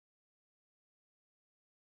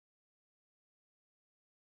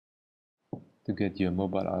To get your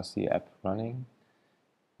MobileRC app running,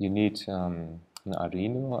 you need an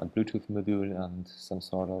Arduino, a Bluetooth module, and some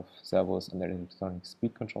sort of servos and electronic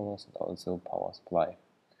speed controllers, and also power supply.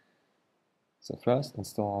 So first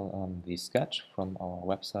install the sketch from our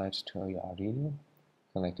website to your Arduino,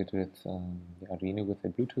 connect it with the Arduino with a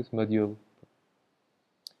Bluetooth module,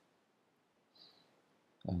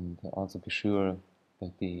 and also be sure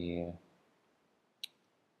that the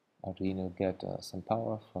Arduino get some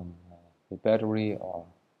power from the battery or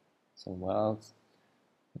somewhere else.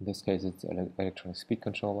 In this case it's electronic speed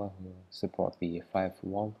controller who support the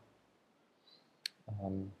 5-volt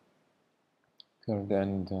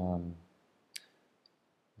current, and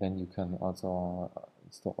then you can also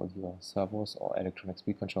install your servos or electronic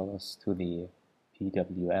speed controllers to the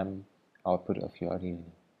PWM output of your Arduino.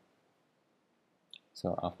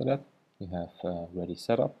 So after that you have a ready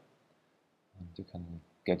setup and you can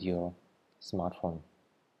get your smartphone.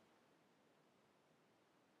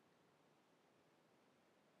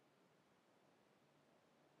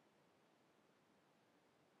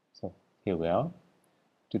 So here we are.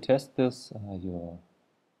 To test this, you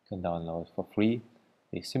can download for free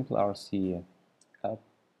the SimpleRC app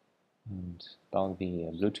and download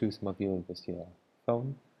the Bluetooth module with your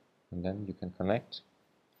phone, and then you can connect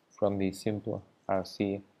from the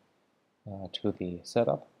SimpleRC to the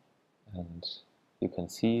setup. And you can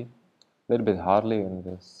see a little bit hardly in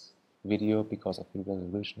this video because of the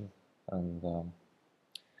resolution, and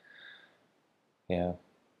yeah,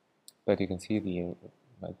 but you can see the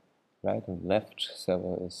right and left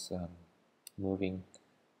servo is moving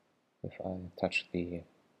if I touch the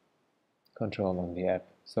control on the app.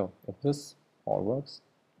 So if this all works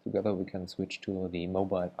together, we can switch to the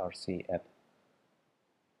MobileRC app.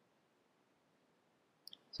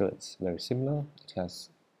 So it's very similar. It has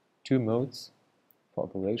two modes for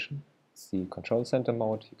operation. It's the control center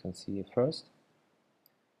mode, you can see it first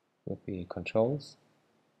with the controls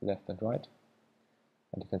left and right,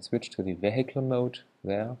 and you can switch to the vehicle mode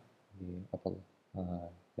there, the upper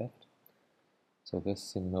left. So this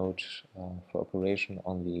is the mode for operation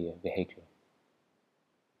on the vehicle.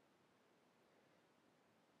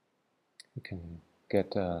 You can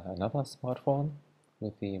get another smartphone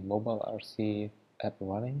with the MobileRC app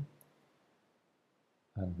running,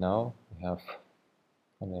 and now we have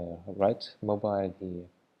on the right mobile the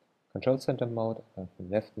control center mode, and on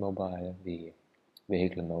the left mobile the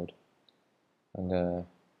vehicle mode. On the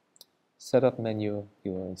setup menu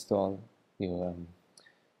you install, you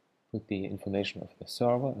put the information of the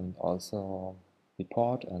server and also the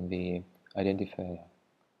port and the identifier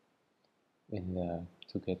in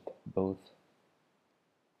to get both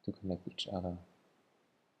to connect each other.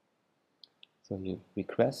 So you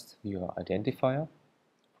request your identifier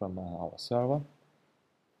from our server.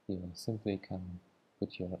 You simply can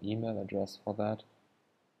put your email address for that.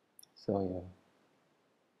 So you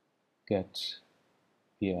get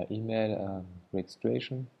via email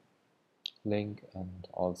registration link and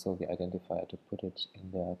also the identifier to put it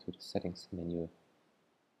in there to the settings menu.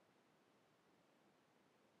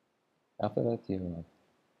 After that you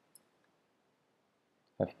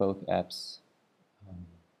have both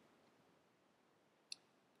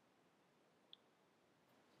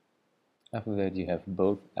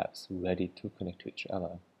apps ready to connect to each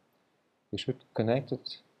other. You should connect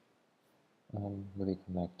it with the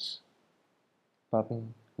connect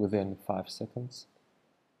button within 5 seconds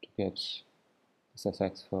to get a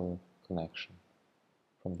successful connection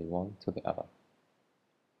from the one to the other.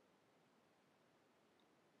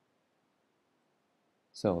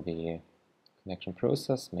 So the connection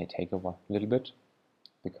process may take a little bit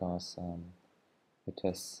because it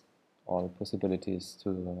has all possibilities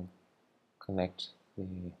to connect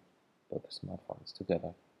both smartphones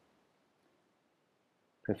together.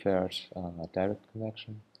 Preferred direct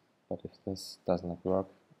connection, but if this does not work,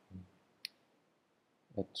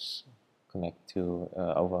 it connect to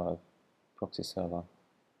over a proxy server.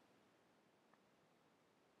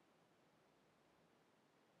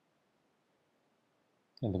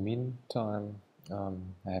 In the meantime,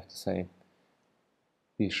 I have to say,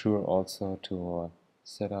 be sure also to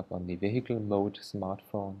set up on the vehicle mode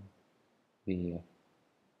smartphone the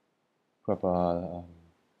proper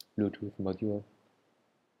Bluetooth module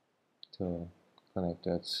to connect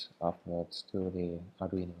it afterwards to the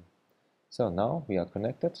Arduino. So now we are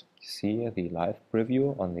connected. You see the live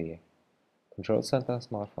preview on the control center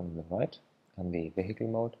smartphone on the right and the vehicle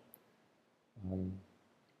mode,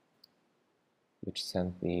 which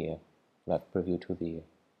sent the live preview to the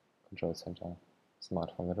control center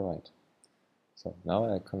smartphone on the right. So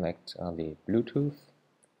now I connect the Bluetooth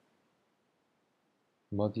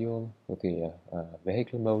module with the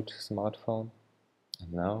vehicle mode smartphone,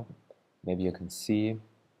 And now maybe you can see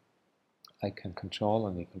I can control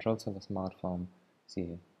on the control center smartphone,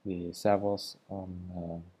 see the servos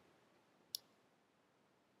on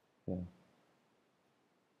the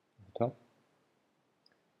top.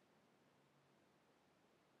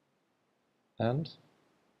 And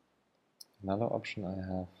another option I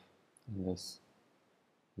have in this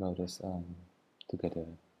mode is to get a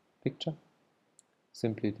picture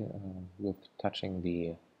simply with touching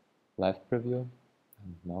the live preview.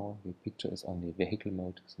 And now the picture is on the vehicle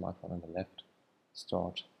mode smartphone on the left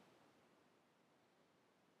stored.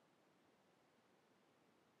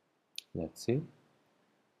 Let's see.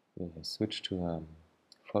 We switch to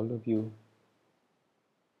folder view.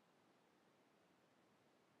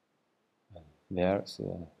 And there's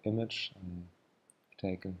the image I've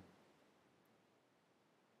taken.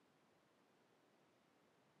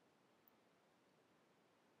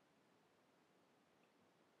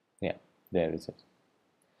 Yeah, there is it.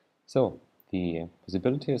 So the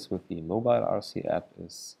possibilities with the MobileRC app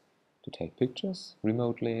is to take pictures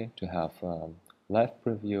remotely, to have live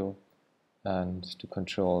preview, and to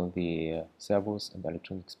control the servos and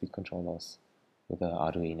electronic speed controllers with an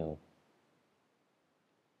Arduino.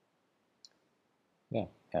 Yeah,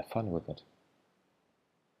 have fun with it.